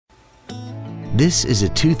This is a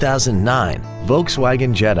 2009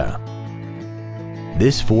 Volkswagen Jetta.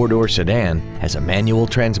 This four-door sedan has a manual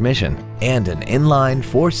transmission and an inline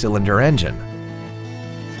four-cylinder engine.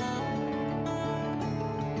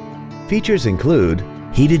 Features include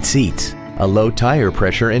heated seats, a low tire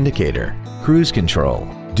pressure indicator, cruise control,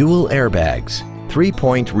 dual airbags,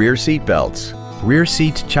 3-point rear seat belts, rear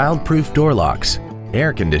seat child-proof door locks,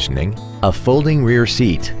 air conditioning, a folding rear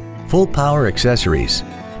seat, full power accessories,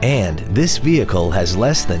 and this vehicle has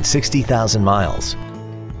less than 60,000 miles.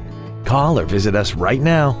 Call or visit us right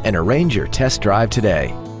now and arrange your test drive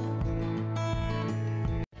today.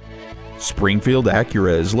 Springfield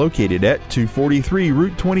Acura is located at 243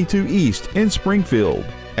 Route 22 East in Springfield.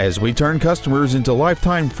 As we turn customers into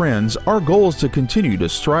lifetime friends, our goal is to continue to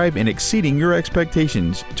strive in exceeding your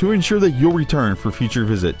expectations to ensure that you'll return for future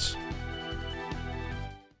visits.